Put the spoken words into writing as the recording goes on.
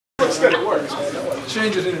It's good. It works.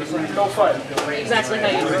 Change it in the frame. Don't fight. Exactly how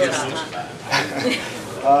you do it.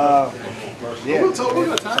 Yeah.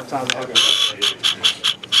 Sometimes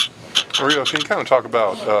Rio, can you kind of talk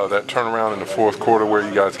about that turnaround in the fourth quarter where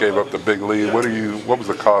you guys gave up the big lead? What was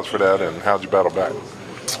the cause for that, and how'd you battle back?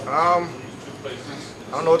 I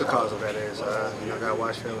don't know what the cause of that is. You know, I gotta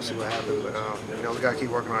watch film and see what happens. But you know, we gotta keep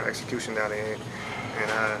working on our execution down the end.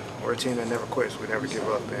 And we're a team that never quits. We never give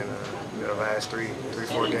up. And the last three,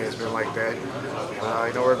 4 games been like that. And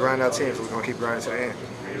you know, we're a grind out team, so we're gonna keep grinding to the end.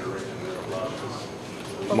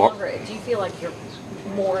 The longer, do you feel like you're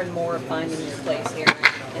more and more finding your place here and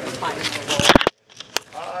finding your role?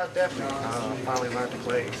 Definitely. Finally learned the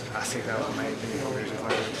plays. I think that was the main thing. Just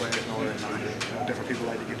learning the plays, knowing different people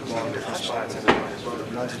like to get the ball in different spots. And you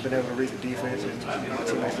know, just been able to read the defense and my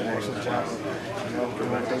teammates did an excellent job of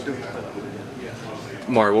doing what they do.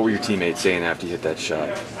 Mario, what were your teammates saying after you hit that shot?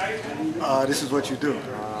 This is what you do.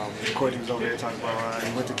 Courtney was over there talking about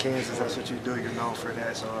you went to Kansas, that's what you do, you're known for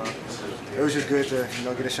that. So it was just good to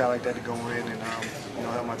get a shot like that to go in and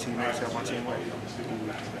help my teammates, help my team win.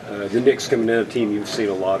 The Knicks coming in, a team you've seen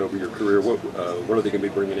a lot over your career. What are they going to be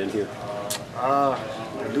bringing in here? The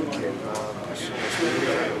new kid.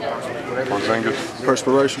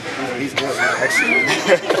 Perspiration. He's good. Excellent.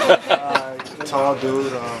 Tall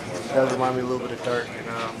dude. Does remind me a little bit of Dirk.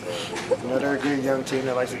 And they're a good young team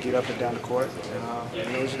that likes to get up and down the court.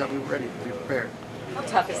 And we just got to be ready, be prepared. How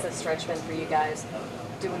tough is this stretch been for you guys,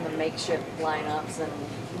 doing the makeshift lineups and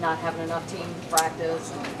not having enough team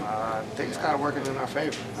practice? I think it's kind of working in our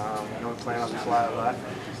favor. We're playing on the fly a lot,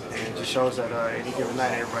 and it just shows that any given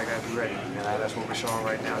night everybody got to be ready. And that's what we're showing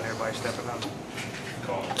right now, and everybody's stepping up.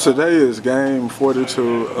 Today is game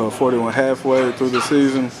 41, halfway through the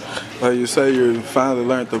season. You say you finally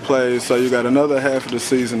learned the plays, so you got another half of the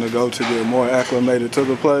season to go to get more acclimated to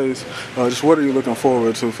the plays. Just what are you looking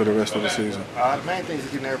forward to for the rest of the season? The main thing is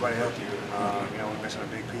getting everybody healthy. We're missing a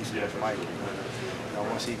big piece of that, Mike.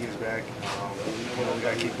 Once he gets back, we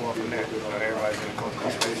got to keep going from there. Everybody's in a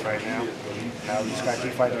comfortable space right now. Now we just got to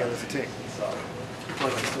keep fighting together as a team. You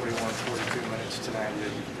played like 41, 42 minutes tonight.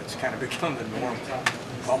 It's kind of become the norm.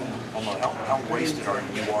 How wasted are you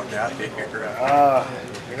when you walk out here?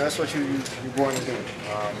 That's what you're born to do.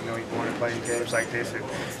 You're born to play games like this and,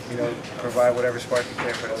 provide whatever spark you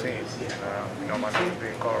can for the team. My name's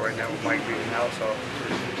being called right now with Mike being out, so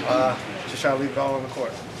just try to leave it all on the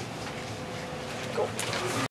court. Cool.